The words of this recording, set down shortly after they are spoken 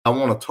I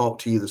want to talk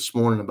to you this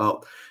morning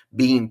about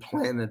being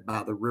planted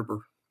by the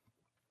river.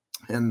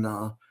 And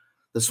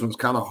this one's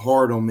kind of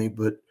hard on me,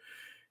 but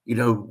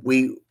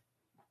we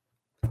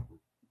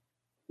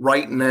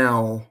right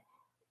now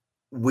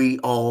we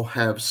all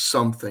have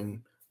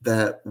something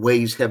that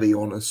weighs heavy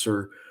on us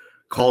or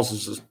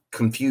causes us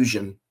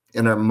confusion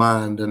in our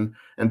mind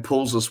and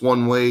pulls us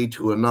one way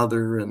to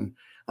another. And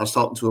I was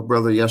talking to a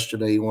brother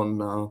yesterday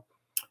on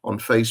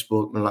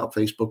Facebook, not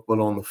Facebook, but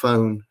on the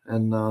phone,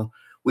 and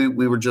we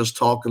were just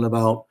talking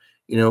about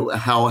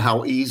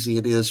how easy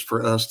it is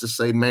for us to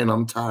say, "Man,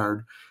 I'm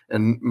tired,"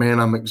 and "Man,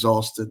 I'm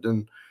exhausted,"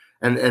 and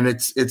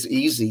it's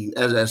easy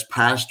as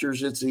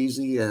pastors. It's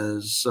easy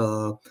as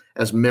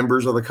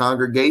members of the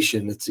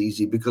congregation. It's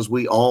easy because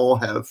we all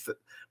have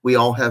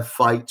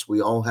fights,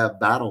 we all have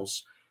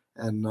battles,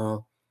 and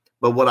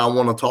but what I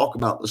want to talk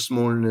about this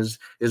morning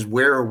is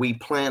where are we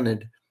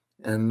planted,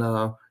 and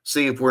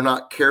see if we're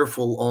not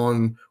careful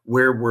on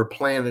where we're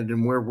planted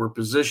and where we're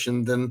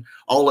positioned, then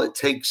all it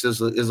takes is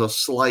a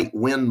slight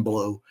wind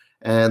blow,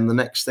 and the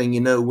next thing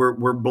you know,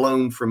 we're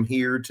blown from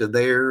here to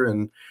there,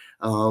 and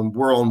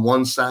we're on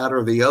one side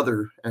or the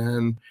other.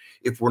 And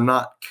if we're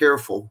not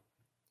careful,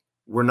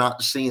 we're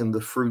not seeing the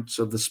fruits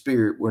of the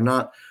Spirit. We're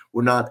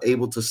not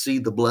able to see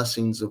the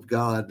blessings of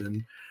God.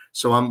 And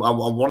so I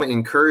want to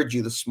encourage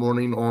you this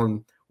morning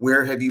on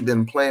where have you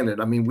been planted?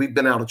 I mean, we've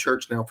been out of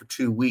church now for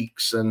 2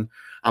 weeks, and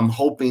I'm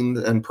hoping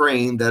and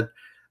praying that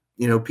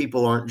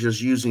people aren't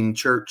just using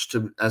church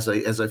as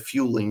a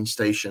fueling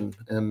station.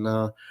 And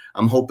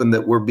I'm hoping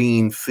that we're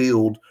being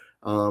filled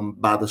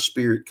by the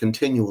Spirit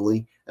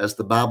continually, as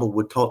the Bible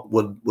would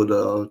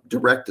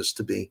direct us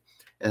to be.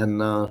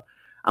 And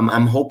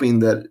I'm hoping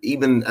that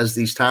even as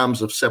these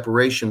times of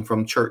separation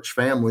from church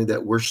family,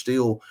 that we're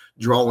still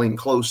drawing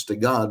close to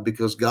God,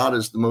 because God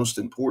is the most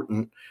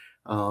important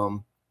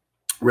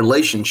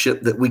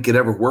relationship that we could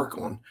ever work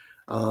on.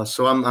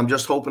 So I'm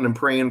just hoping and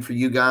praying for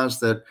you guys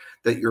that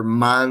your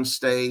mind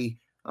stay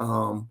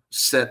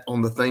set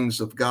on the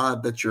things of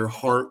God, that your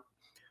heart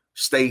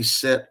stays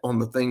set on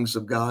the things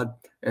of God.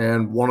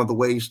 And one of the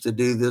ways to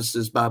do this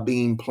is by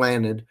being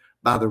planted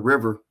by the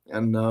river.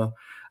 And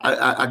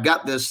I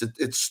got this.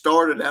 It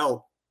started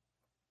out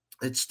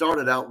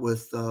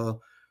with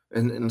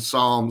in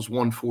Psalms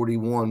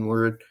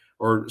 141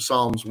 or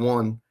Psalms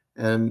 1,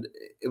 and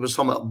it was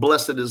talking about,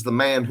 blessed is the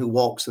man who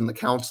walks in the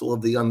counsel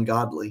of the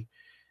ungodly,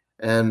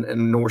 and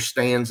nor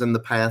stands in the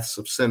paths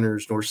of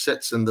sinners, nor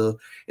sits in the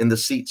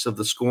seats of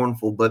the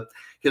scornful, but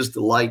his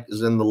delight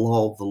is in the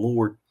law of the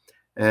Lord,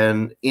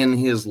 and in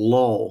his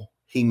law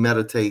he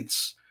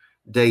meditates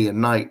day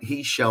and night.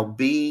 He shall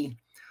be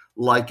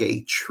like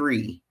a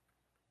tree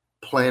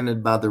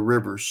planted by the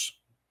rivers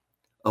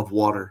of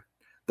water,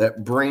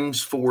 that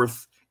brings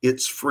forth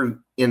its fruit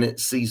in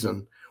its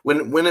season.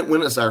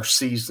 When is our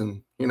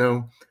season?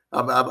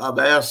 I've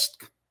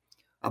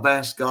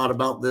asked God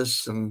about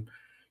this, and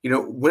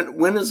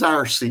when is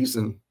our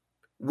season?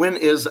 When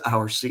is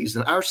our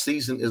season? Our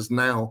season is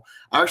now.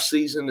 Our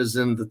season is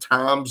in the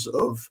times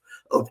of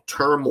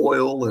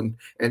turmoil and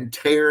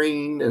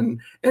tearing and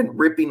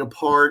ripping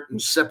apart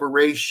and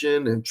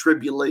separation and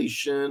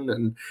tribulation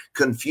and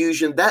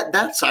confusion.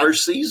 That's our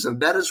season.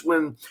 That is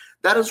when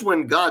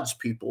God's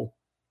people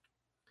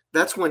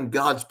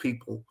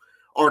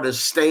are to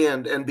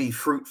stand and be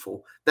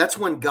fruitful. That's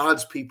when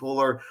God's people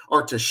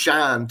are to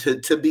shine,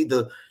 to be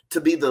the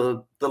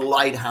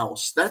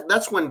lighthouse.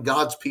 That's when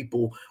God's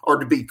people are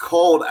to be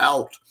called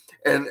out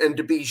and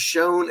to be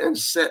shown and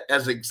set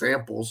as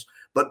examples.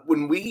 But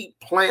when we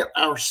plant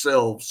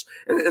ourselves,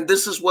 and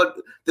this is what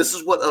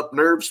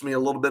unnerves me a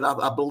little bit.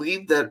 I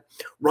believe that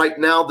right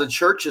now the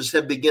churches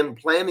have begun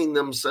planting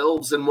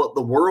themselves in what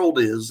the world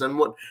is and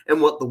what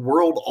the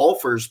world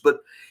offers. But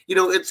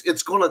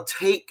it's going to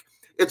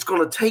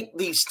take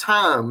these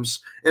times.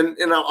 And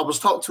I was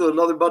talking to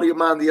another buddy of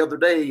mine the other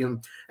day,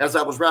 and as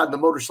I was riding the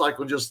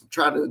motorcycle, just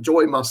trying to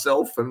enjoy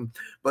myself,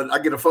 but I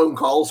get a phone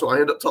call, so I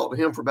end up talking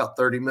to him for about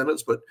 30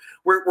 minutes. But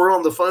we're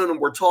on the phone and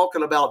we're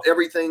talking about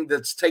everything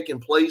that's taking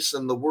place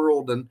in the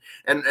world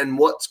and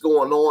what's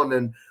going on.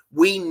 And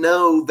we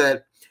know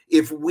that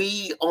if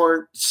we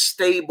aren't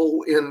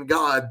stable in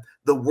God,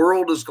 the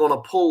world is going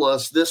to pull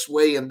us this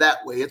way and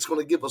that way. It's going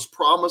to give us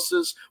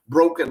promises,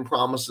 broken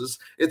promises.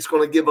 It's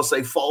going to give us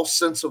a false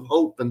sense of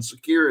hope and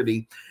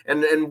security.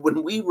 And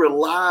when we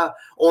rely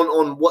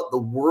on what the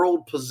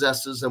world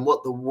possesses and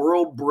what the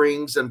world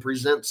brings and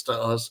presents to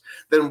us,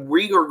 then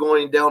we are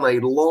going down a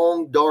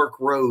long, dark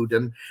road.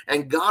 And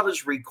God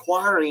is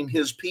requiring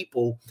his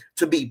people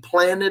to be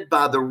planted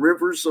by the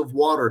rivers of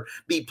water,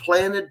 be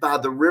planted by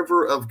the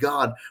river of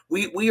God.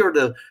 We are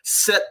to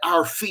set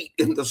our feet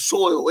in the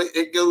soil.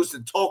 It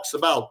talks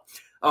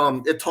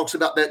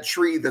about that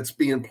tree that's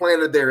being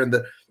planted there, and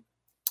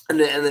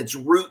its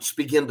roots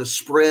begin to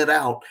spread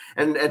out,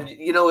 and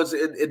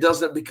it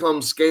doesn't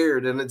become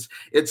scared, and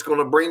it's going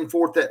to bring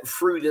forth that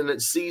fruit in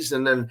its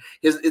season, and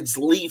its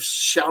leaves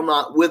shall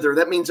not wither.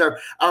 That means our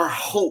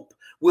hope.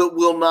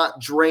 will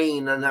not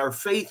drain, and our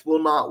faith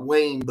will not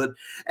wane. But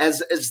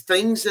as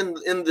things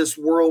in this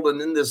world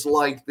and in this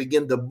life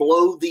begin to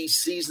blow these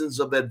seasons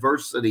of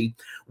adversity,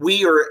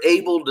 we are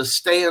able to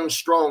stand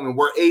strong, and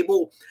we're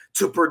able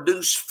to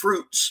produce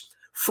fruits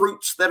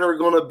that are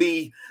going to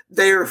be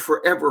there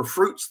forever,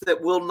 fruits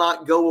that will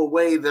not go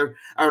away.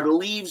 Our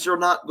leaves are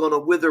not going to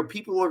wither.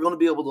 People are going to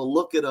be able to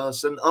look at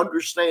us and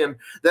understand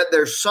that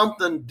there's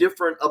something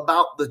different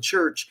about the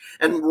church.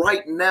 And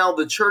right now,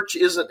 the church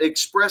isn't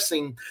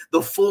expressing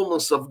the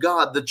fullness of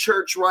God. The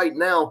church right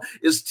now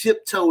is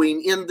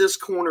tiptoeing in this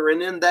corner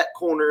and in that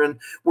corner, and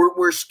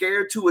we're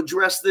scared to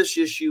address this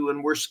issue,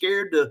 and we're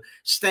scared to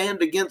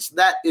stand against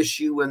that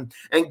issue. And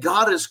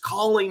God is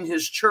calling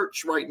his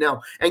church right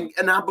now. And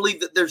I believe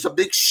that there's a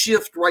big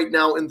shift right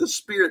now in the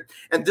spirit.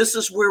 And this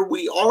is where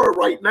we are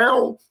right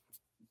now.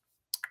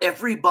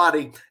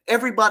 Everybody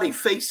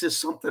faces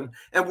something,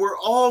 and we're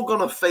all going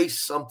to face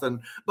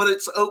something, but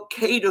it's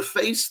okay to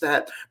face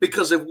that,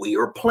 because if we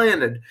are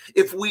planted,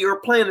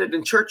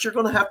 and church, you're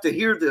going to have to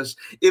hear this,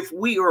 if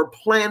we are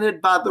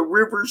planted by the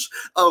rivers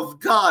of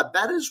God,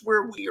 that is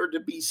where we are to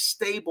be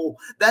stable.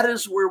 That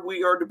is where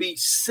we are to be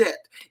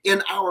set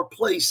in our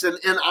place and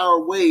in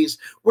our ways.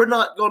 We're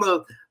not going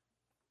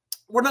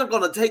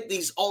to take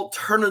these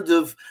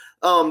alternative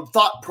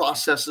thought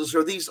processes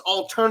or these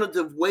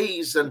alternative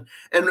ways and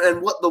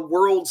what the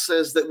world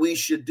says that we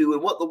should do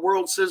and what the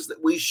world says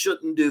that we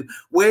shouldn't do.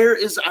 Where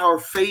is our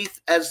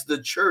faith as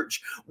the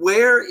church?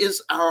 Where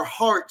is our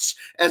hearts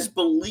as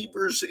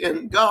believers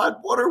in God?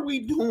 What are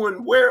we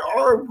doing? Where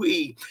are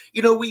we?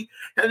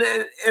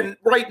 And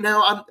right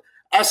now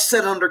I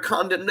sat under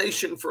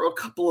condemnation for a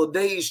couple of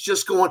days,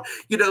 just going,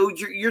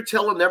 you're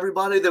telling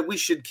everybody that we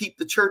should keep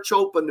the church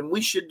open and we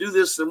should do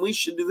this and we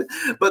should do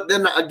that. But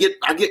then I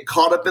get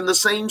caught up in the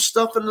same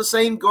stuff and the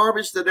same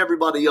garbage that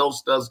everybody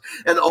else does.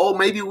 And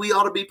maybe we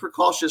ought to be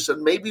precautious,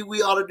 and maybe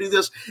we ought to do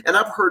this. And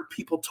I've heard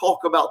people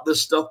talk about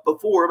this stuff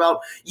before,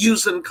 about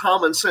using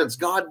common sense.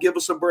 God give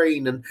us a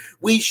brain and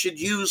we should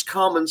use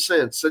common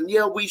sense. And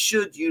yeah, we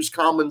should use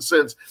common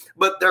sense,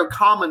 but their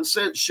common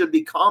sense should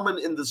be common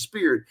in the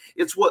spirit.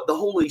 It's what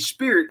the Holy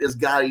Spirit is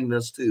guiding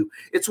us to.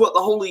 It's what the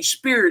Holy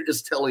Spirit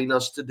is telling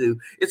us to do.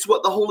 It's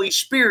what the Holy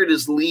Spirit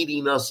is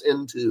leading us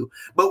into.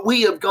 But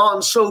we have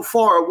gone so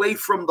far away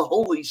from the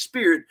Holy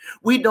Spirit,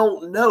 we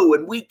don't know,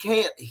 and we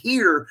can't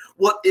hear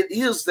what it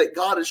is that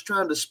God is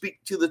trying to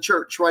speak to the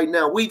church right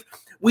now.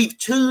 We've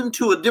tuned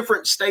to a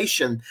different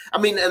station.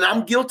 And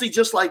I'm guilty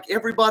just like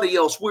everybody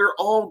else. We're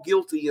all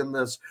guilty in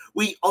this.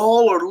 We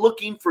all are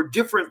looking for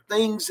different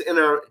things in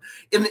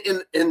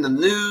the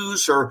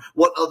news, or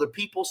what other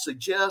people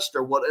suggest,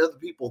 or what other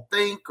people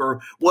think,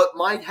 or what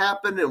might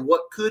happen, and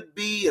what could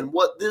be, and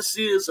what this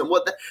is, and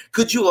what that.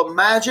 Could you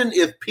imagine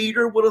if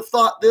Peter would have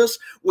thought this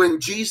when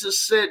Jesus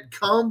said,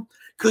 "Come"?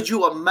 Could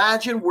you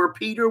imagine where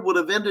Peter would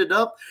have ended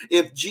up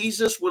if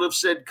Jesus would have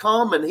said,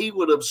 "Come," and he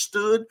would have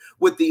stood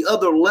with the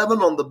other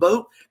 11 on the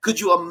boat? Could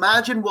you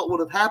imagine what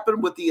would have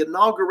happened with the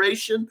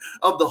inauguration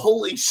of the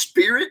Holy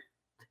Spirit?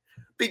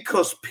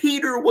 Because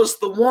Peter was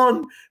the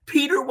one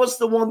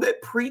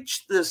that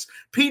preached this.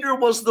 Peter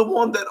was the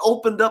one that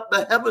opened up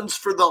the heavens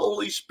for the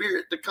Holy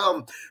Spirit to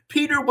come.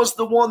 Peter was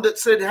the one that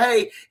said,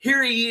 "Hey,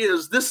 here he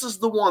is. This is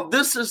the one.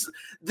 This is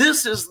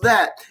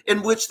that,"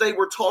 in which they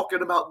were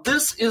talking about.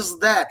 This is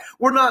that.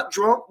 We're not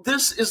drunk.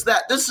 This is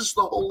that. This is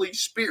the Holy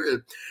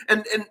Spirit.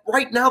 And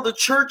right now the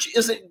church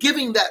isn't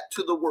giving that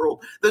to the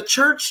world. The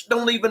church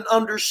don't even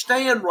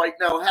understand right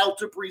now how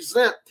to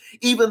present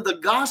even the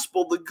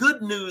gospel, the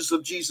good news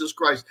of Jesus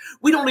Christ.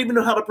 We don't even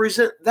know how to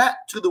present that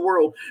to the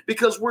world,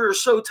 because we're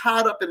so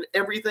tied up in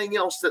everything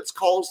else that's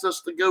caused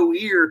us to go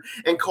here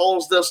and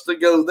caused us to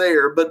go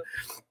there. But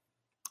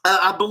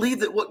I believe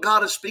that what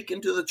God is speaking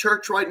to the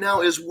church right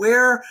now is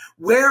where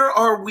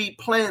are we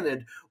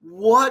planted?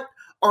 What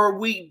are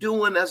we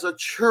doing as a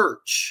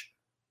church?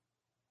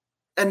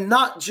 And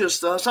not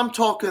just us. I'm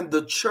talking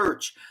the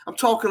church. I'm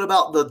talking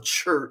about the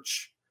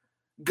church,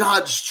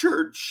 God's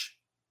church.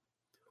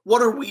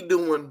 What are we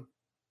doing?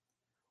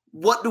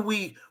 What do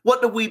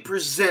we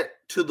present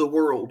to the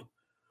world?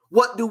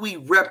 What do we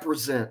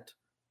represent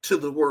to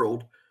the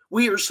world?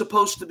 We are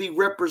supposed to be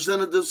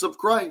representatives of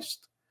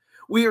Christ.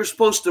 We are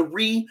supposed to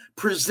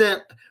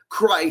represent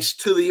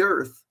Christ to the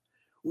earth.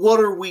 What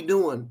are we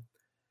doing?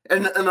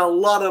 And a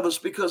lot of us,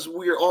 because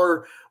we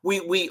aren't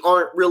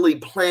really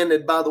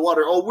planted by the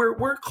water. Oh,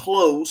 we're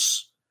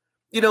close.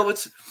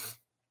 It's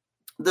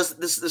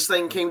this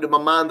thing came to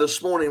my mind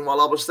this morning while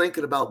I was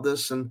thinking about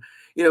this, and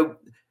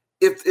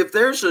if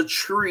there's a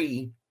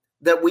tree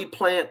that we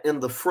plant in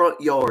the front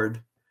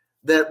yard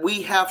that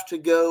we have to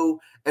go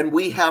and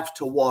we have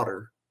to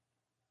water,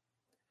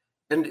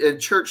 and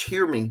church,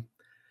 hear me,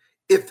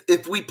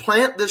 if we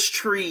plant this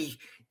tree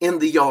in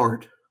the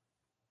yard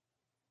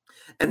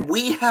and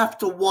we have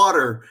to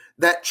water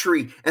that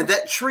tree, and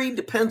that tree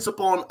depends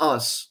upon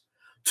us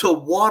to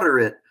water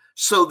it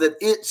so that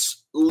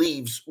its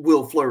leaves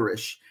will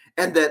flourish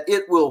and that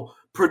it will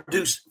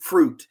produce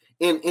fruit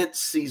in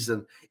its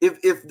season.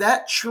 If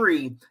that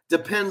tree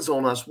depends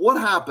on us, what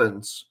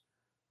happens?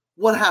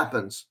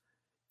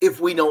 if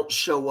we don't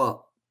show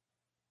up.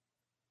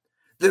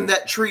 Then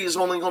that tree is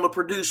only going to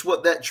produce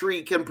what that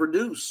tree can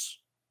produce.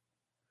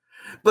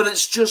 But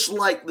it's just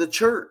like the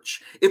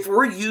church. If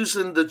we're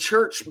using the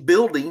church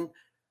building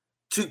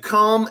to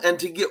come and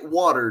to get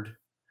watered,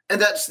 and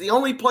that's the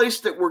only place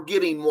that we're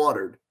getting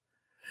watered,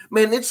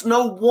 man, it's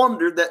no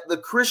wonder that the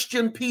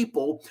Christian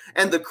people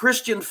and the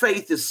Christian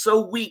faith is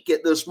so weak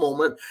at this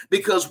moment,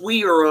 because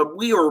we are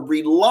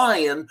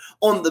relying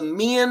on the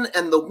men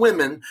and the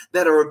women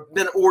that are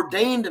been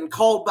ordained and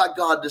called by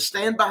God to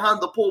stand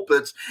behind the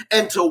pulpits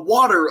and to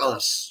water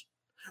us.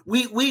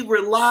 We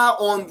rely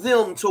on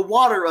them to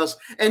water us,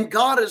 and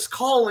God is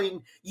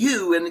calling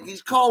you and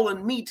he's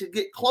calling me to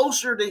get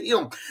closer to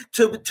him,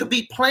 to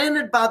be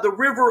planted by the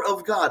river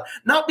of God,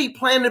 not be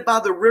planted by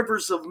the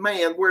rivers of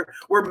man,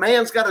 where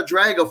man's got to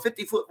drag a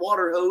 50-foot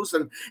water hose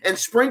and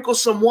sprinkle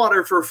some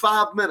water for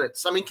 5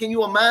 minutes. I mean, can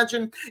you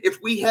imagine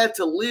if we had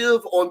to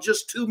live on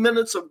just 2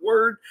 minutes of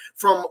word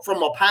from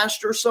a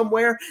pastor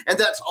somewhere, and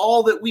that's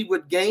all that we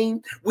would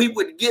gain? We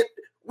would get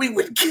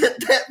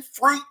that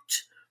fruit.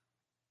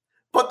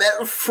 But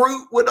that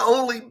fruit would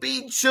only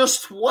be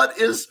just what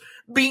is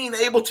being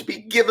able to be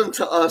given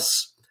to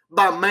us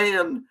by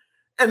man.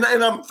 And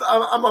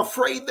I'm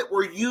afraid that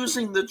we're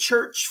using the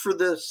church for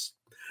this.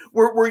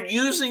 We're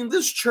using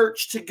this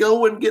church to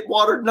go and get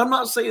watered. And I'm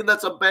not saying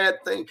that's a bad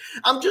thing.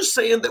 I'm just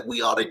saying that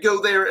we ought to go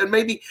there and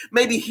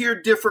maybe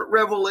hear different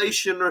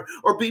revelation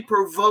or be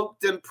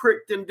provoked and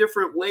pricked in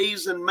different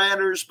ways and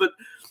manners. But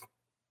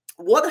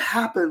what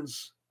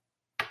happens?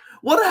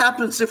 What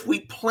happens if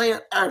we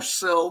plant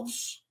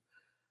ourselves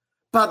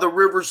by the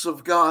rivers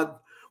of God?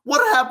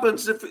 What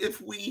happens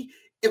if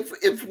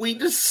we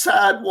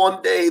decide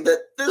one day that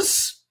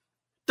this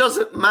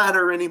doesn't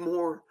matter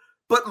anymore,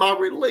 but my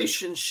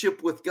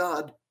relationship with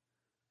God,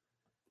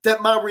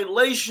 that my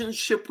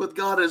relationship with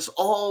God is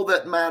all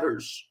that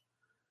matters?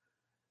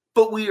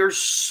 But we are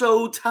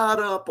so tied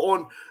up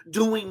on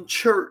doing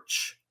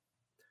church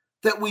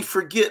that we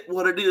forget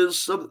what it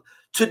is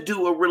to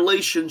do a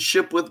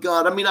relationship with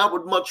God. I mean, I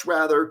would much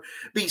rather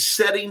be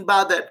sitting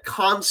by that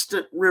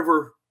constant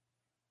river.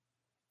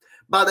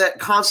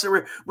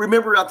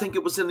 Remember, I think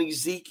it was in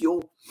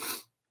Ezekiel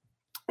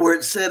where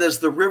it said, as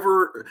the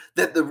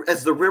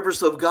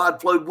rivers of God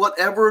flowed,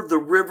 whatever the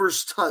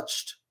rivers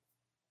touched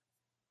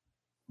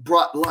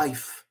brought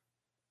life,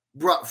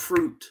 brought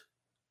fruit,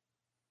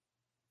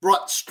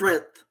 brought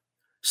strength,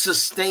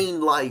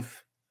 sustained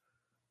life.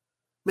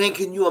 Man,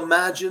 can you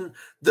imagine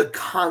the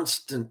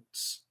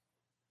constants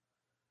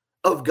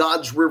of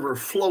God's river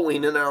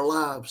flowing in our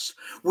lives?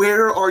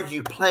 Where are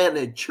you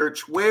planted,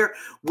 church? Where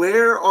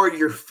are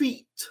your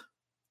feet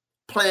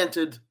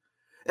planted?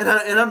 And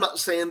I'm not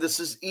saying this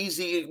is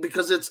easy,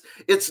 because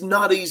it's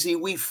not easy.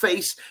 We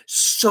face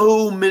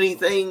so many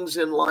things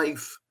in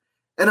life,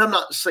 and I'm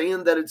not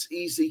saying that it's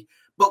easy.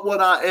 But what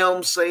I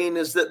am saying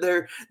is that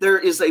there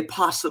is a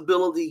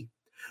possibility.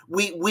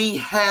 We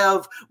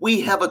have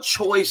a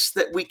choice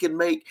that we can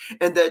make,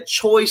 and that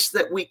choice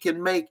that we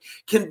can make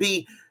can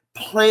be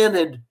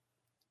planted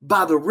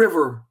by the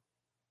river.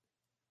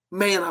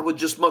 Man, I would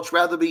just much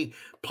rather be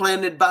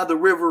planted by the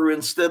river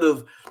instead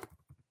of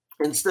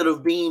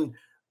being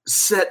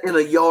set in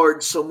a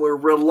yard somewhere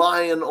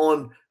relying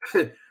on,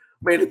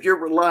 man, if you're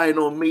relying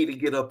on me to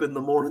get up in the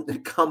morning to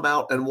come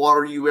out and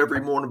water you every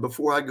morning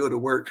before I go to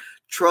work,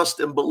 trust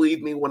and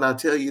believe me when I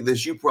tell you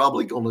this, you're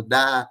probably going to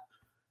die.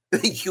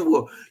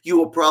 You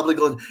will probably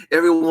go,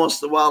 every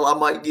once in a while I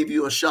might give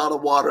you a shot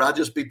of water. I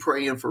just be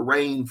praying for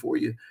rain for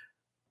you,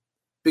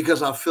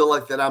 because I feel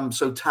like that I'm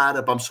so tied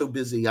up, I'm so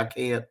busy, I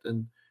can't.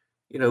 And,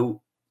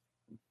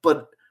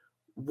 but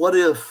what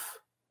if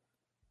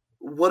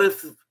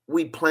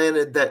we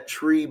planted that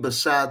tree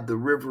beside the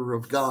river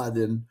of God,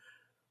 and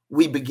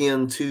we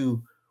begin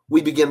to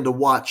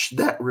watch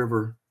that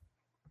river?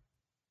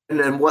 And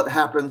then what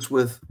happens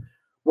then?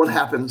 What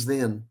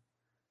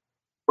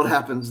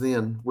happens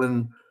then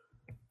when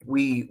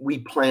we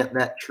plant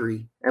that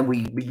tree and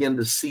we begin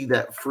to see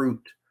that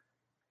fruit?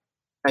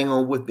 Hang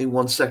on with me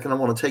 1 second. I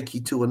want to take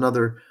you to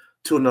another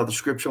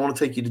scripture. I want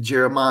to take you to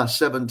Jeremiah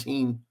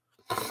 17.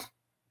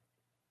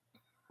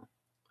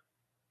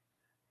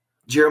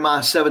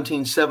 Jeremiah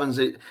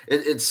 17:7.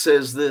 It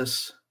says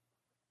this.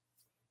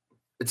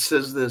 It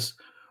says this: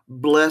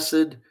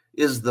 blessed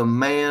is the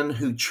man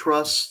who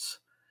trusts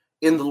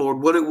in the Lord.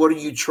 What are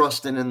you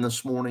trusting in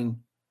this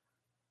morning?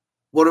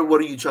 What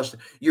are you trusting?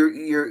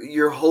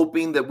 You're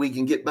hoping that we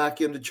can get back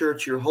into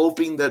church. You're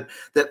hoping that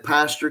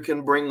pastor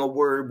can bring a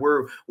word.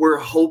 We're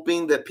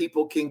hoping that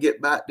people can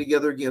get back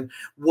together again.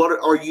 What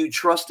are you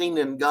trusting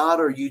in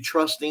God? Or are you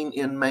trusting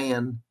in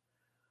man?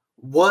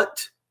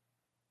 What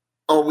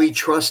are we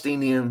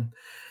trusting in?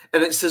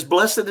 And it says,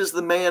 blessed is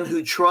the man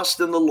who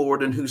trusts in the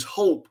Lord and whose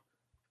hope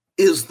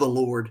is the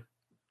Lord.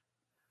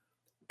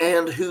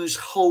 And whose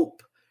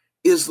hope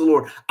is the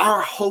Lord.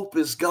 Our hope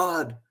is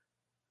God.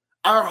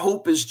 Our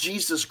hope is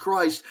Jesus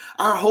Christ.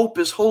 Our hope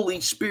is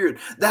Holy Spirit.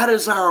 That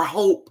is our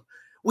hope.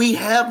 We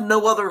have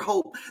no other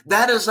hope.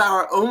 That is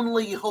our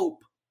only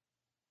hope.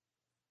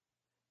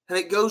 And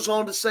it goes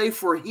on to say,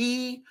 for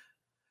he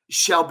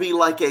shall be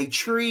like a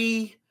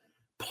tree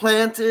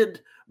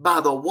planted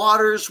by the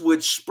waters,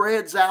 which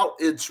spreads out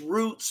its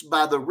roots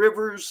by the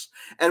rivers,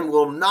 and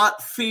will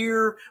not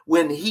fear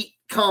when heat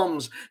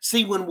comes.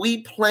 See, when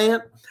we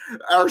plant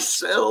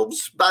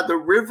ourselves by the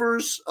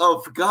rivers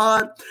of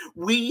God,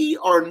 we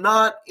are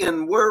not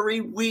in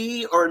worry.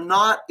 We are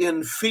not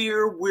in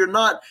fear. We're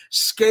not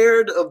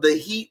scared of the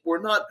heat.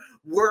 We're not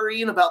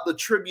worrying about the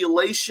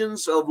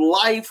tribulations of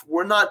life.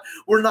 We're not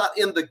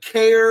in the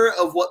care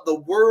of what the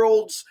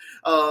world's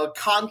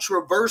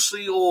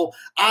controversial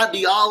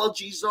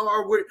ideologies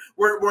are.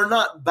 We're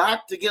not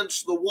backed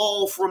against the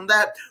wall from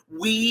that.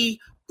 We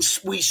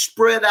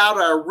spread out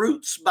our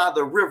roots by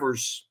the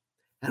rivers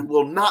and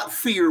will not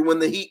fear when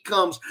the heat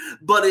comes,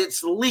 but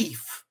its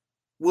leaf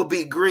will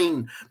be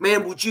green.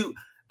 Man,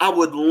 I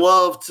would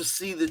love to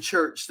see the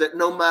church that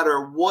no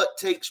matter what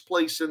takes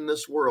place in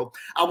this world,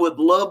 I would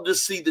love to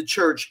see the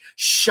church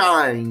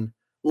shine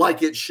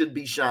like it should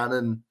be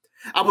shining.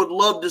 I would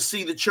love to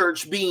see the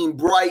church being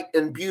bright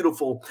and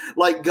beautiful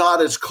like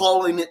God is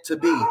calling it to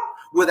be,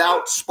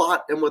 without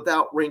spot and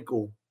without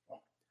wrinkle.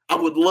 I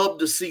would love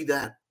to see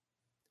that.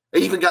 I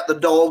even got the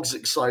dogs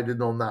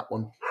excited on that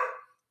one.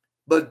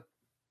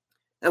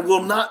 And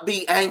will not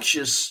be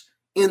anxious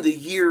in the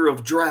year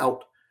of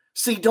drought.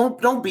 See,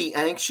 don't be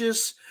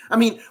anxious. I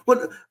mean,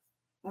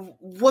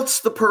 what's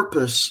the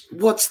purpose?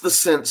 What's the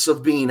sense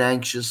of being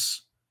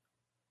anxious?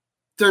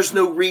 There's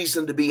no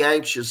reason to be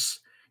anxious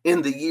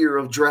in the year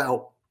of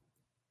drought.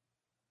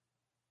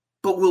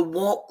 But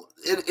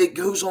it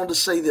goes on to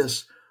say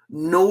this,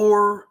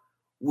 nor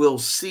will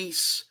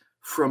cease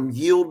from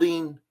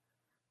yielding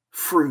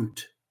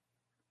fruit.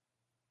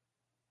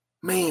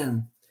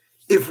 Man,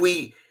 if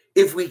we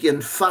can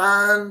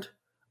find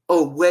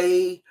a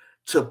way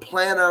to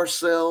plant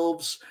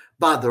ourselves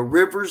by the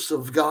rivers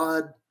of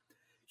God,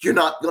 you're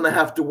not going to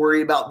have to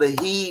worry about the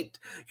heat.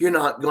 You're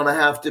not going to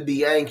have to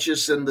be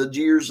anxious in the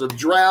years of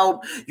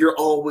drought. Your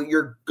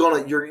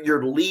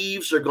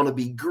leaves are going to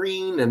be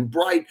green and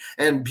bright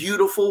and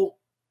beautiful.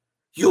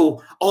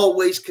 You'll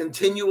always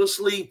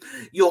continuously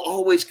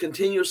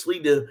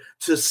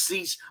to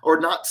cease or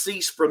not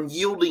cease from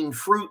yielding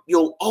fruit.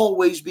 You'll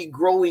always be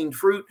growing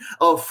fruit,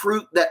 a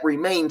fruit that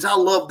remains. I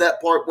love that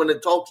part when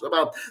it talks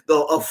about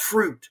a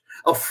fruit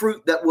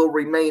that will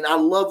remain. I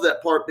love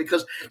that part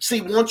because, see,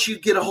 once you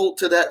get a hold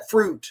to that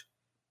fruit,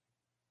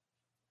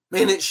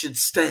 man, it should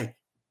stay.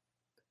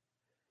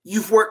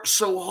 You've worked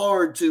so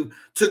hard to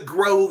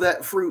grow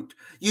that fruit.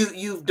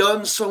 You've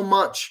done so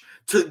much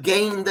to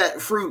gain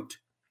that fruit.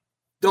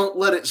 Don't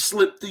let it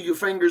slip through your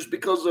fingers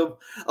because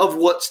of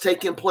what's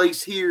taking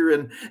place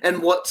here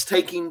and what's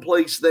taking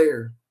place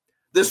there.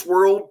 This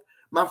world,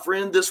 my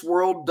friend, this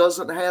world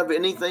doesn't have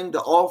anything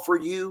to offer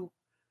you,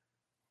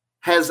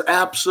 has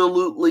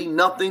absolutely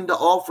nothing to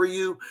offer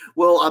you.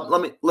 Well,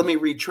 let me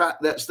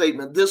retract that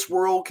statement. This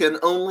world can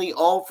only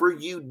offer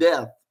you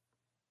death.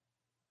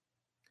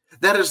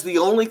 That is the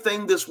only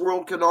thing this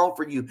world can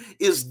offer you,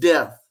 is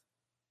death.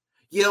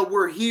 Yeah,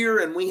 we're here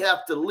and we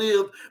have to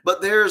live,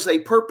 but there's a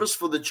purpose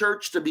for the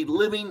church to be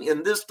living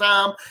in this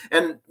time.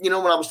 And, when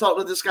I was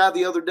talking to this guy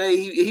the other day,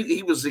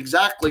 he was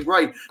exactly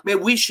right.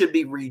 Man, we should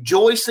be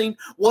rejoicing.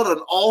 What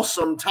an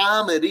awesome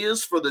time it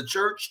is for the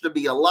church to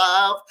be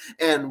alive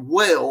and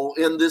well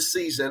in this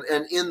season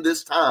and in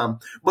this time.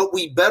 But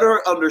we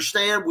better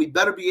understand, we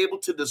better be able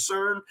to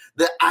discern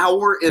the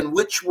hour in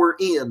which we're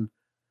in.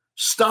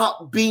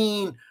 Stop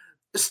being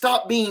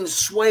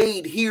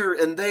swayed here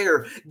and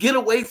there. Get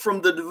away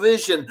from the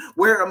division.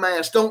 Wear a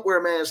mask, don't wear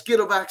a mask.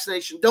 Get a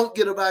vaccination, don't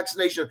get a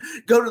vaccination.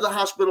 Go to the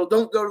hospital,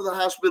 don't go to the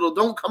hospital.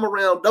 Don't come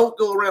around, don't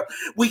go around.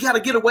 We got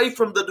to get away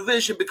from the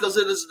division because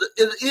it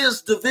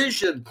is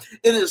division.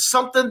 It is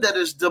something that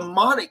is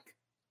demonic.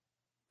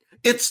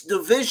 It's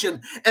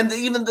division. And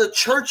even the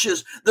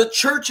churches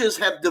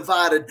have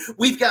divided.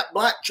 We've got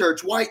black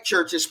church, white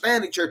church,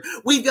 Hispanic church.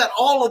 We've got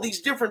all of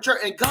these different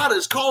churches, and God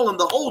is calling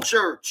the whole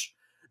church.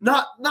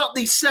 Not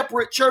these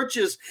separate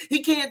churches.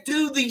 He can't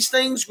do these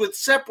things with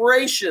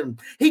separation.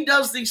 He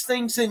does these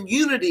things in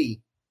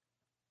unity.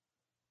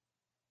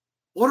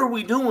 What are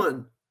we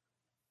doing?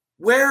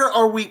 Where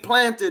are we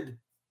planted?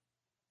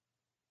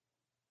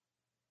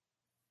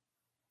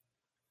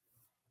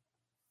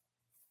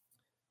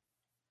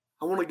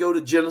 I want to go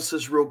to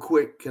Genesis real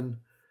quick, and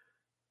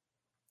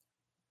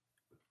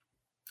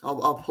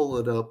I'll pull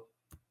it up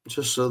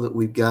just so that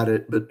we've got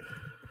it. But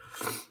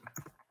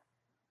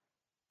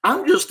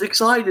I'm just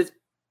excited.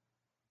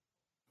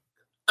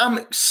 I'm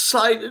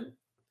excited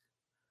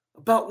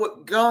about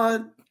what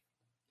God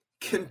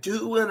can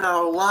do in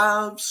our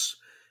lives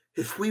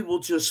if we will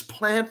just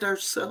plant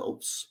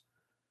ourselves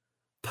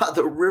by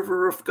the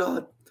river of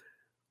God.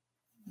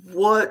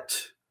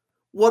 What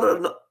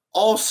an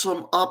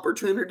awesome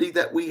opportunity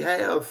that we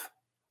have.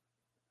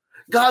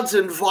 God's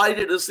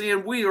invited us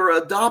in. We are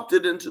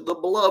adopted into the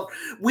beloved.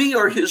 We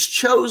are his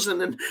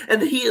chosen,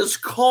 and he has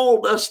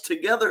called us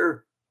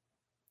together.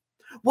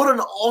 What an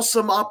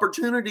awesome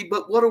opportunity,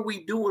 but what are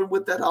we doing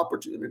with that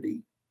opportunity?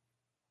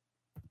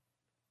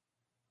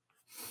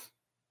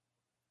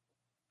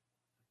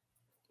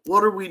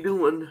 What are we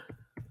doing?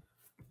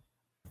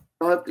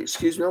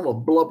 Excuse me, I'm a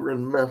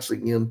blubbering mess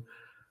again.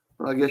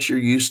 I guess you're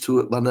used to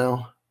it by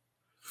now.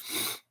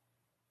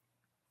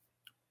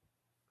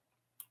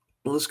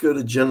 Let's go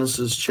to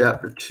Genesis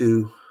chapter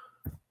 2.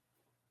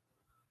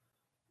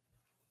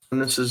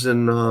 And this is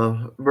in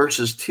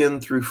verses 10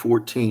 through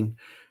 14.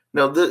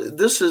 Now,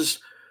 this is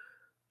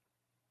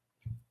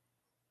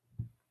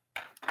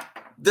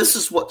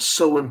what's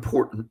so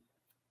important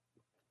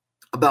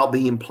about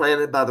being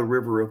planted by the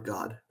river of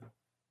God.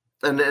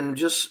 And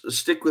just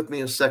stick with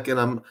me a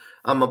second.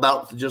 I'm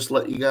about to just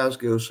let you guys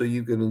go so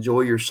you can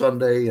enjoy your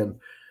Sunday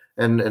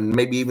and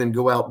maybe even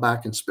go out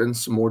back and spend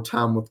some more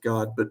time with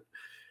God. But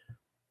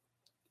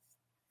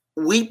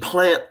we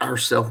plant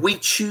ourselves. We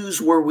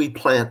choose where we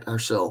plant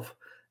ourselves.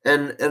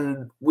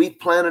 And we've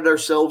planted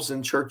ourselves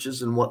in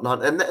churches and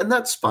whatnot, and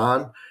that's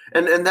fine,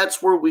 and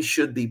that's where we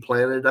should be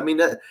planted. I mean,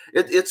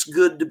 it's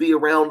good to be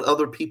around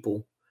other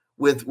people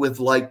with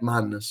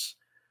like-mindedness.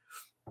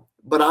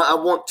 But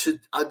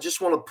I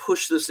just want to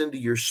push this into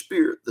your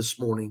spirit this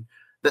morning,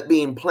 that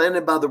being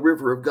planted by the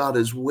river of God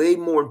is way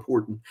more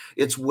important.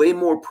 It's way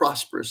more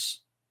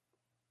prosperous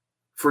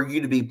for you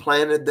to be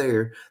planted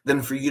there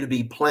than for you to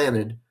be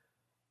planted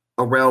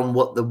around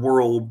what the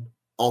world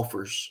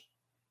offers.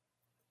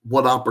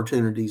 What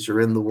opportunities are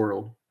in the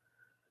world.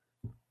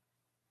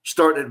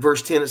 Starting at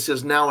verse 10, it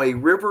says, now a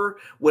river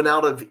went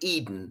out of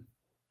Eden.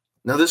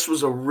 Now this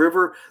was a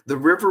river. The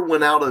river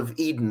went out of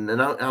Eden. And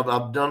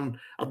I've done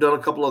a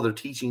couple other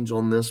teachings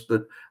on this,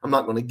 but I'm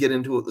not going to get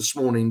into it this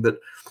morning. But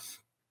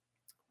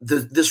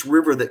this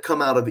river that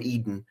come out of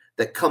Eden,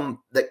 that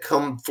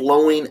come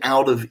flowing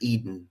out of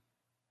Eden.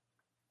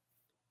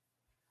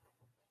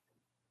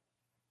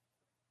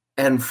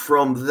 And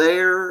from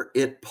there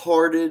it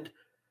parted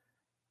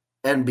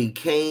and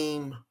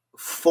became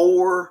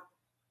 4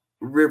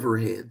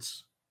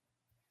 riverheads.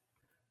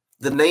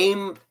 The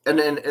name, and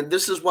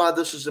this is why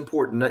this is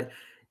important.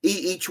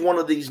 Each one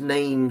of these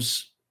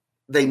names,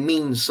 they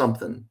mean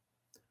something.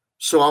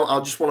 So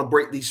I'll just want to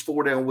break these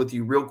 4 down with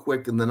you real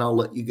quick, and then I'll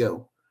let you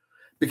go.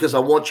 Because I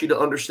want you to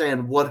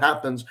understand what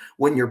happens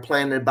when you're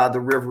planted by the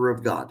river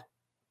of God.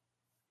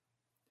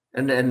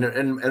 And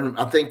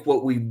I think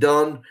what we've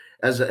done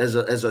as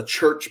a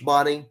church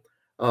body,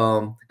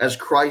 as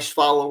Christ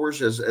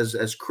followers,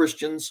 as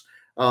Christians,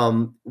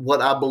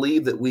 what I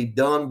believe that we've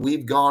done,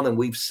 we've gone and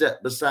we've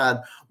set beside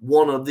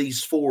one of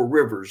these 4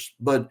 rivers.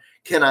 But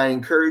can I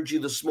encourage you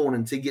this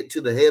morning to get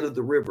to the head of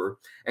the river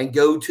and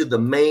go to the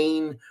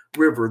main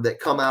river that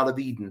come out of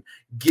Eden?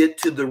 Get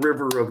to the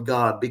river of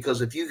God,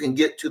 because if you can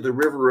get to the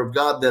river of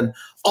God, then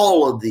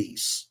all of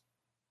these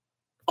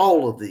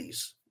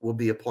will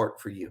be a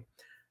part for you.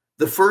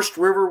 The first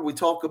river we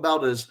talk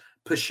about is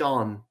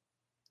Pishon.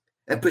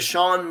 And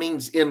Pishon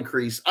means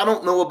increase. I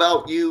don't know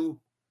about you,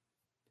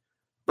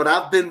 but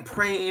I've been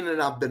praying and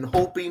I've been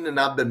hoping and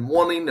I've been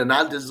wanting and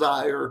I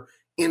desire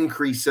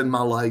increase in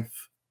my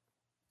life.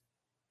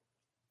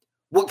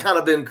 What kind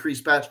of increase,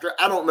 Pastor?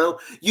 I don't know.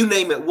 You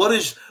name it. What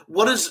is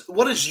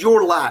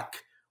your lack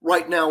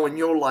right now in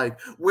your life?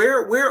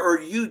 Where are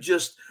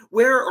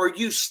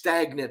you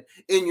stagnant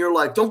in your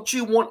life? Don't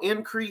you want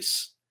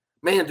increase?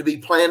 Man, to be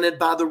planted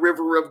by the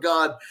river of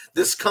God.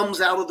 This comes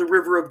out of the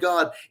river of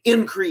God.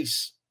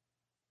 Increase.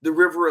 The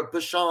river of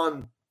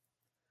Pishon.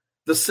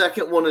 The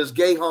second one is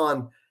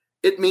Gihon.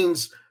 It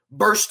means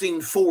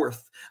bursting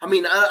forth. I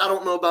mean, I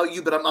don't know about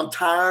you, but I'm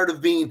tired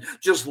of being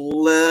just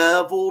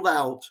leveled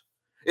out.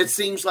 It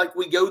seems like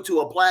we go to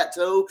a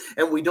plateau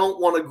and we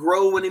don't want to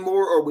grow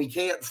anymore, or we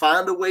can't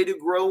find a way to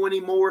grow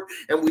anymore,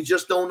 and we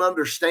just don't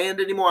understand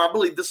anymore. I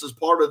believe this is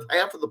part of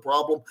half of the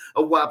problem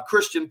of why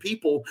Christian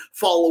people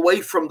fall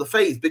away from the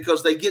faith,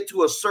 because they get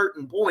to a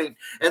certain point,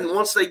 and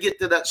once they get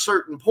to that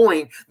certain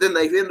point, then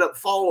they end up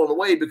falling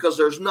away because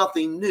there's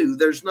nothing new.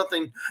 There's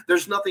nothing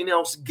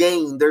else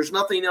gained. There's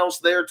nothing else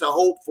there to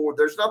hope for.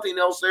 There's nothing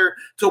else there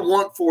to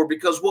want for,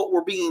 because what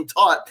we're being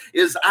taught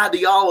is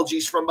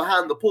ideologies from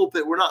behind the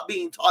pulpit. We're not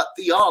being taught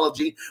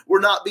theology.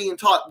 We're not being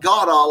taught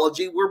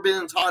Godology. We're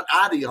being taught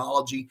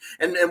ideology.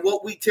 And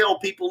what we tell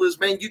people is,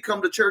 man, you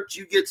come to church,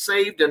 you get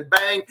saved, and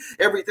bang,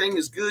 everything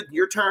is good.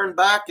 You're turned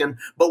back,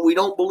 but we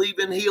don't believe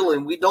in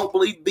healing. We don't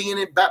believe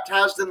being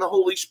baptized in the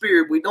Holy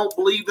Spirit. We don't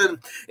believe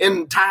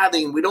in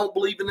tithing. We don't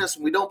believe in this.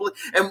 We don't believe.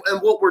 And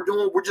what we're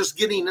doing, we're just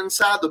getting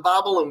inside the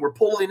Bible and we're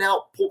pulling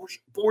out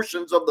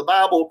portions of the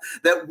Bible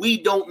that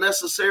we don't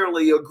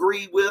necessarily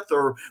agree with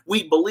or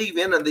we believe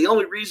in. And the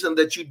only reason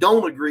that you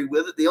don't agree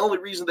with it, the only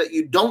reason that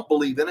you don't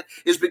believe in it,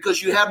 is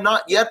because you have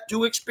not yet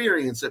to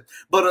experience it.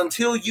 But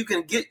until you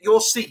can get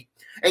your seat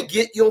and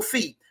get your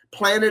feet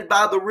planted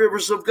by the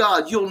rivers of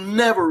God, you'll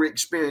never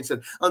experience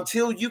it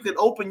until you can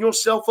open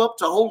yourself up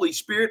to Holy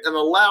Spirit and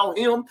allow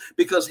Him,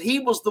 because He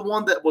was the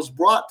one that was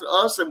brought to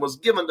us and was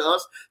given to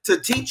us to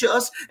teach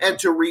us and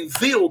to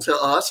reveal to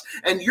us.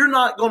 And you're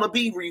not going to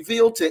be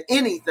revealed to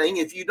anything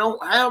if you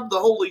don't have the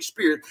Holy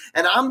Spirit.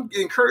 And I'm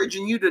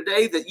encouraging you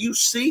today that you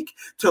seek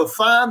to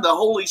find the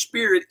Holy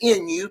Spirit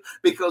in you,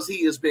 because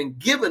He has been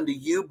given to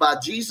you by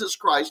Jesus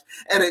Christ,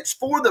 and it's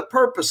for the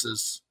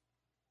purposes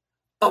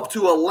up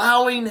to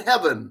allowing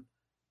heaven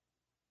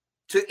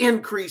to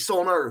increase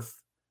on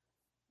earth.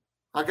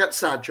 I got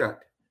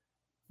sidetracked.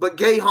 But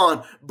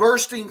Gihon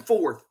bursting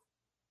forth.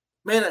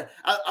 Man,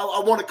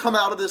 I want to come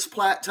out of this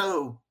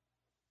plateau.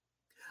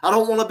 I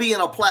don't want to be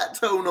in a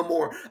plateau no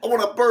more. I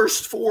want to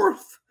burst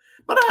forth.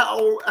 But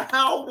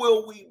how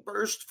will we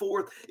burst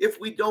forth if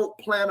we don't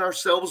plant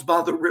ourselves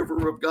by the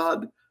river of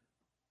God?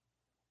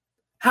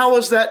 How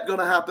is that going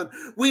to happen?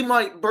 We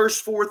might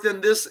burst forth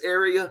in this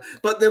area,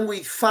 but then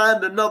we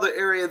find another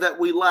area that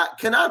we lack.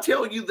 Can I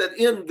tell you that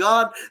in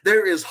God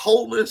there is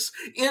wholeness?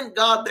 In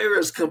God there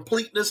is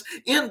completeness.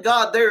 In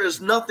God there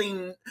is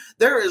nothing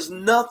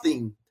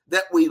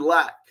that we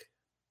lack.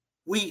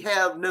 We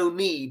have no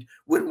need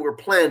when we're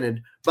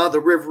planted by the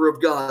river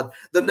of God.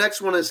 The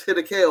next one is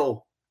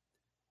Hiddekel.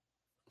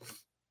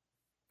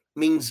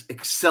 Means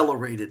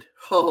accelerated.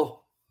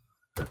 Oh.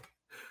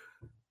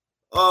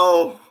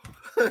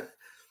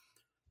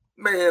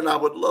 Man, I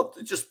would love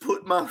to just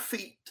put my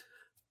feet.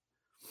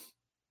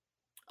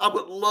 I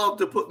would love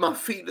to put my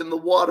feet in the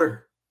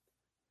water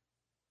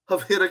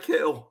of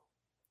Hiddekel.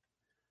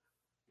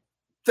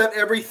 That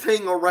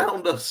everything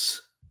around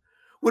us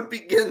would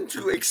begin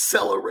to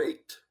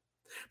accelerate.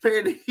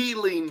 Man,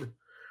 healing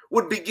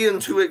would begin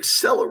to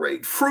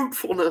accelerate.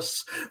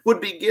 Fruitfulness would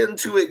begin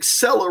to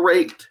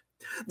accelerate.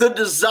 The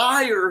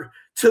desire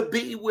to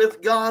be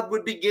with God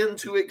would begin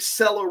to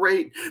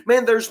accelerate.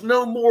 Man, there's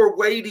no more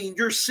waiting.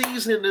 Your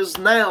season is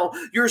now.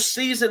 Your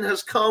season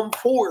has come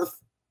forth.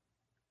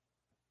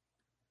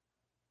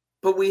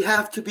 But we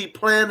have to be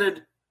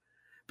planted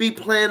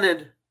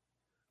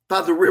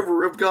by the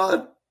river of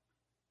God.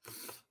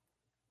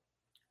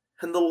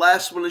 And the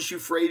last one is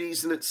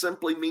Euphrates, and it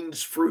simply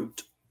means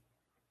fruit.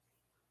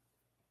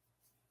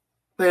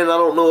 Man, I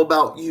don't know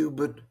about you,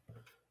 but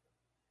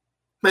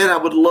man, I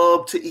would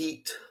love to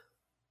eat.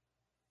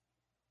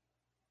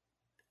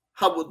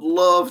 I would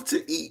love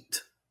to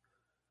eat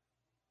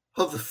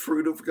of the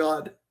fruit of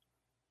God.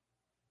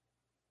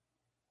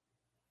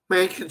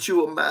 Man, could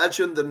you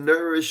imagine the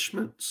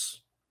nourishments?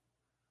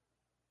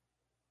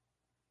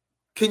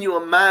 Can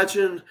you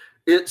imagine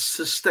its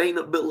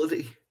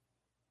sustainability?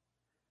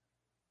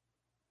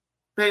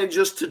 Man,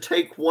 just to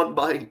take one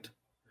bite.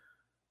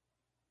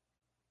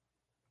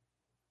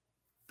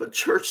 But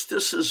church,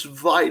 this is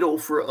vital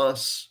for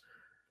us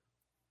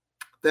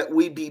that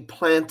we be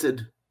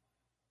planted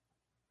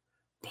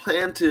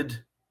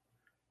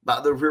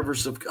by the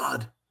rivers of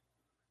God.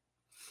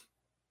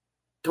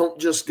 Don't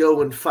just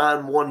go and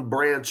find one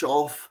branch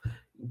off.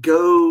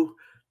 Go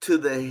to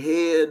the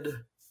head.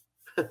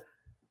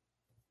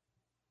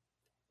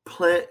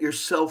 Plant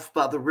yourself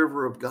by the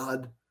river of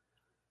God,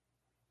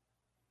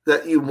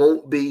 that you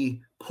won't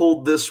be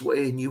pulled this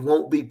way and you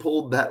won't be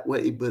pulled that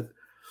way, but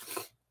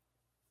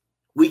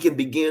we can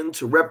begin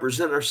to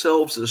represent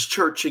ourselves as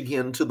church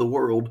again to the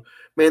world.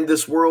 Man,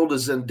 this world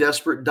is in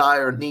desperate,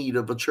 dire need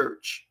of a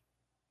church.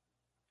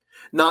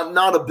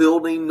 Not a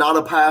building, not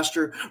a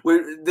pastor.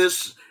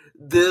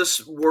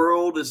 This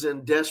world is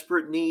in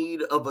desperate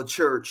need of a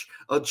church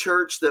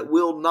that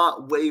will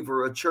not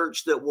waver, a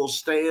church that will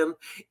stand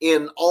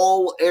in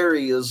all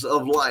areas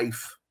of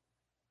life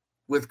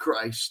with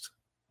Christ.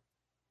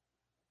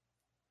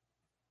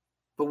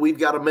 But we've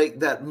got to make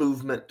that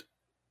movement.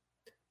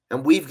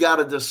 And we've got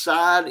to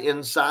decide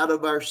inside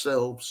of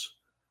ourselves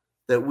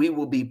that we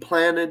will be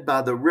planted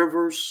by the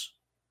rivers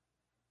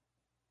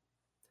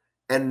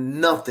and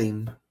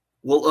nothing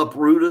will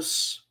uproot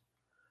us.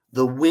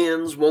 The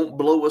winds won't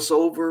blow us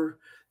over.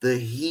 The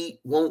heat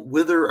won't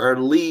wither our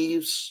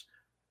leaves.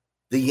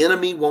 The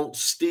enemy won't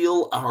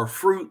steal our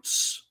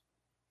fruits.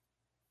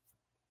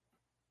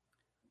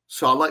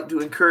 So I'd like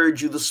to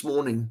encourage you this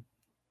morning.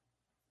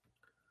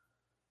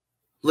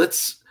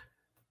 Let's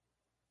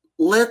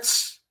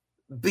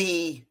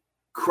be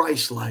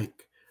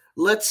Christ-like.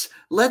 Let's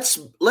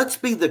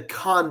be the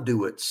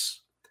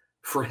conduits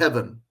for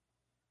heaven.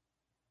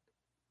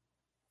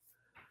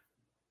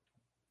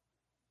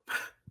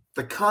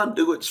 The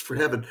conduits for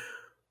heaven.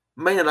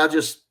 Man,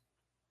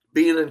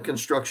 being in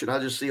construction, I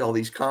just see all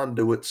these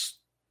conduits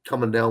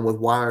coming down with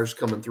wires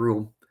coming through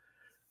them.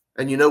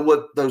 And you know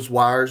what those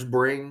wires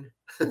bring?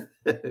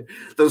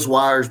 Those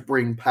wires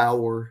bring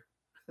power.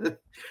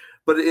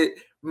 But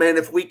man,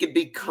 if we could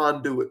be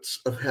conduits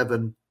of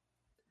heaven,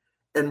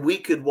 and we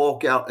could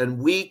walk out and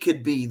we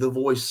could be the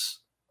voice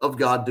of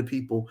God to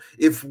people,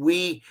 if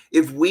we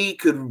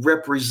could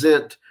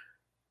represent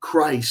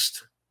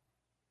Christ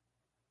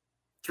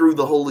through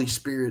the Holy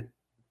Spirit,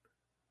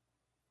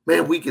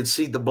 man, we could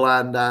see the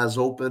blind eyes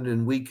open,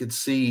 and we could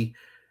see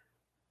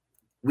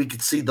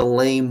the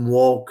lame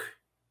walk.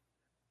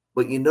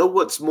 But you know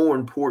what's more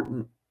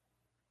important?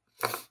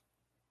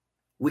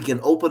 We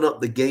can open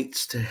up the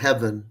gates to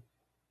heaven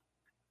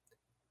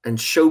and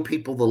show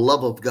people the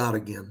love of God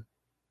again,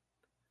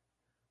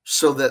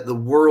 so that the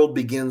world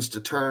begins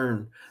to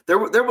turn.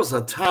 There was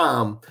a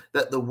time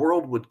that the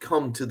world would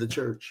come to the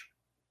church.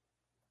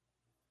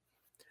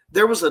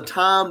 There was a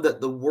time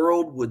that the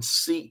world would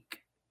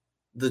seek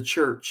the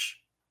church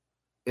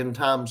in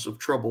times of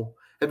trouble.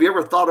 Have you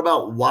ever thought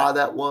about why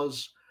that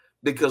was?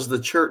 because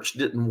the church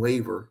didn't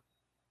waver.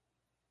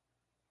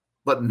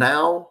 But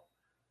now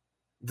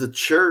the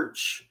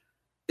church,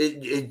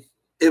 it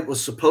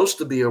was supposed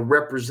to be a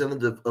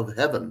representative of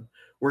heaven.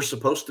 We're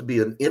supposed to be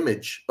an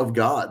image of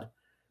God,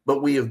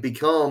 but we have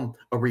become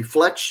a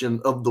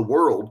reflection of the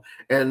world.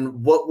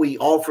 And what we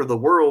offer the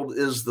world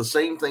is the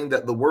same thing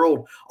that the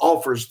world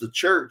offers the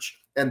church.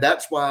 And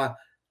that's why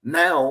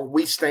now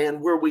we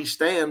stand where we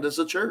stand as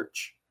a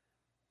church.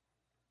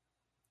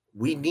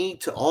 We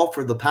need to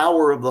offer the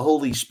power of the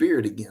Holy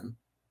Spirit again.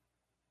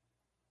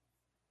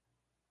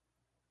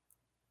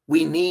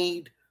 We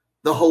need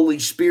the Holy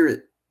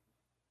Spirit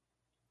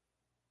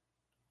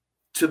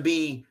to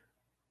be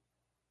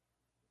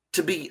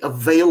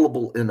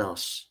available in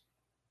us.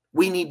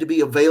 We need to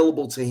be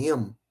available to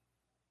Him.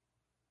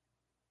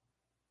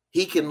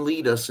 He can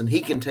lead us and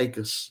He can take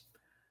us.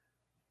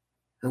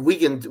 And we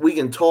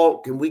can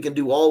talk and we can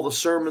do all the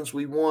sermons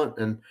we want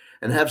and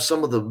have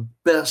some of the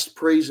best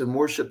praise and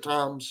worship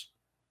times.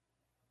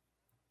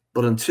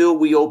 But until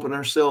we open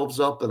ourselves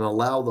up and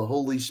allow the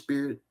Holy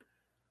Spirit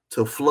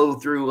to flow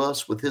through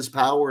us with His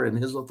power and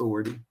His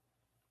authority.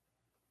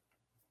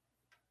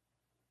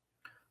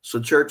 So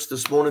church,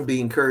 this morning,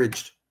 be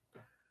encouraged.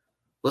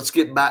 Let's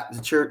get back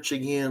to church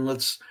again. We're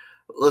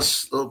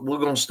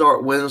going to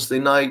start Wednesday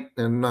night,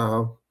 and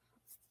I'll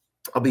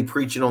be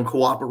preaching on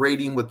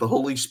cooperating with the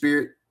Holy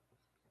Spirit.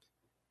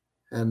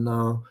 And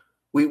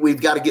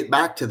we've got to get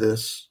back to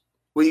this.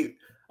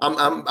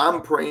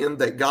 I'm praying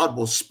that God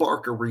will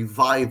spark a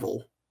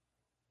revival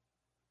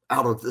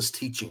out of this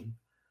teaching,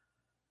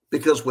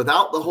 because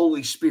without the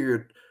Holy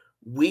Spirit,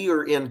 we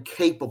are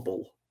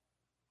incapable.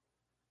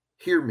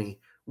 Hear me.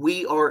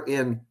 We are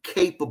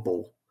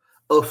incapable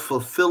of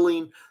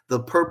fulfilling the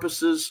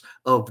purposes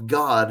of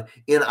God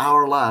in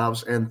our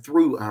lives and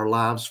through our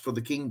lives for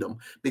the kingdom,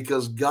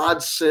 because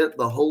God sent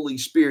the Holy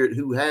Spirit,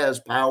 who has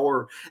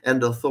power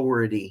and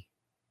authority.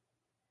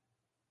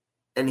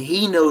 And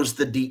He knows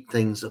the deep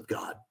things of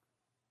God.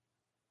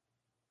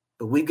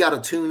 But we've got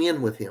to tune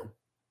in with Him.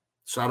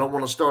 So I don't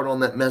want to start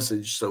on that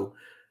message. So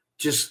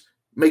just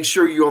make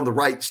sure you're on the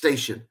right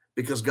station,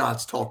 because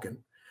God's talking.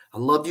 I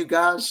love you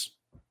guys.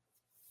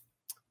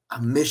 I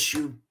miss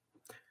you.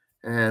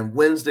 And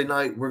Wednesday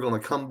night, we're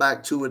going to come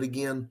back to it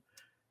again.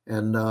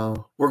 And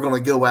we're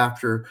going to go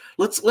after,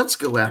 let's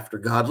go after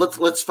God.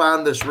 Let's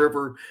find this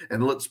river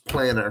and let's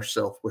plant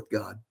ourselves with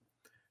God.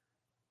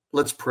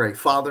 Let's pray.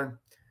 Father,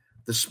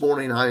 this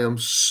morning I'm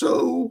just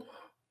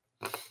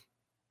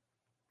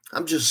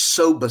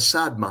so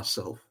beside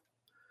myself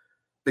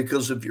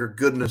because of your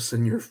goodness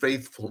and your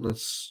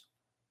faithfulness.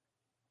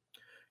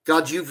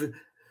 God,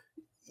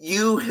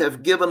 you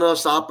have given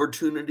us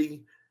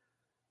opportunity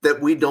that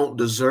we don't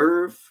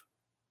deserve.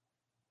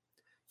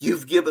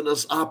 You've given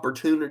us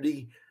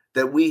opportunity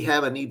that we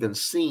haven't even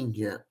seen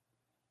yet.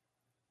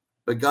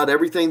 But God,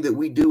 everything that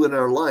we do in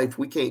our life,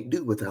 we can't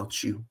do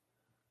without you.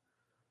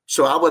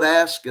 So I would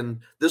ask, and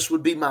this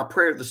would be my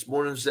prayer this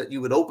morning, is that you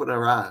would open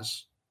our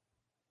eyes.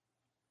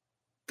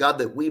 God,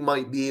 that we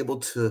might be able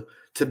to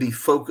be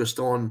focused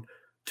on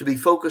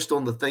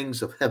the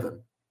things of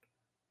heaven,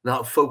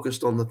 not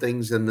focused on the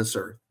things in this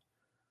earth.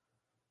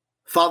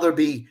 Father,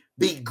 be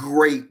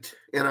great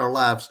in our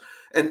lives.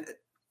 And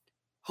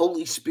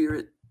Holy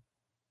Spirit,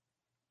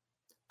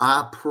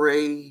 I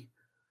pray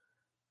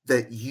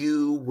that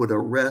you would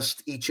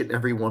arrest each and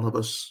every one of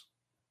us.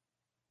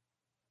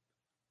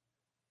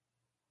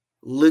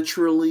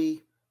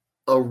 Literally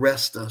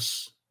arrest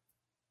us.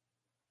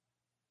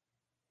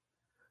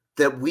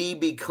 That we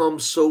become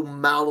so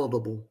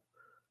malleable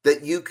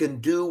that you can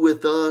do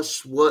with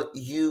us what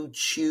you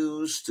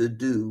choose to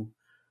do,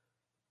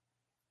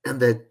 and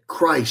that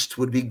Christ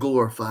would be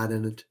glorified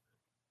in it.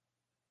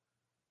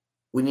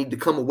 We need to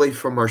come away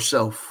from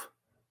ourselves.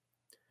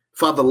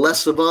 Father,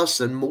 less of us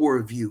and more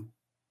of you.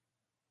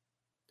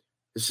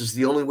 This is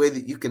the only way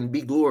that you can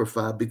be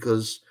glorified,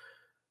 because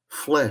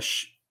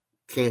flesh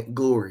can't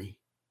glory.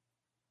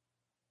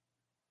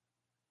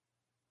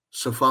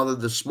 So, Father,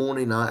 this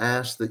morning I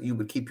ask that you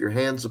would keep your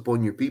hands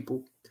upon your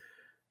people.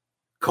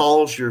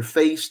 Cause your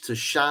face to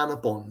shine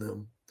upon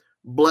them.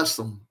 Bless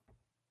them.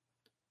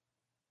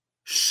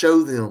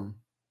 Show them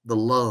the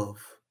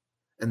love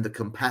and the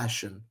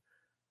compassion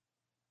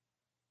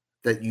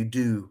that you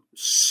do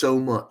so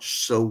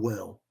much, so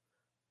well.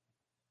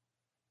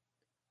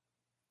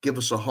 Give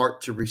us a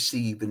heart to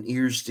receive and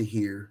ears to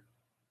hear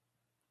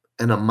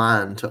and a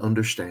mind to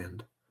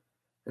understand.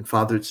 And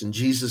Father, it's in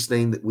Jesus'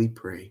 name that we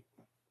pray.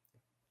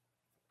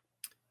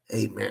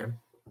 Amen.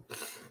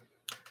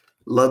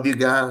 Love you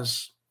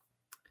guys.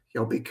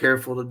 Y'all be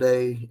careful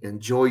today.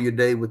 Enjoy your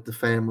day with the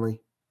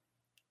family.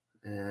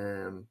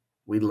 And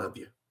we love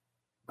you.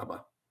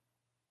 Bye-bye.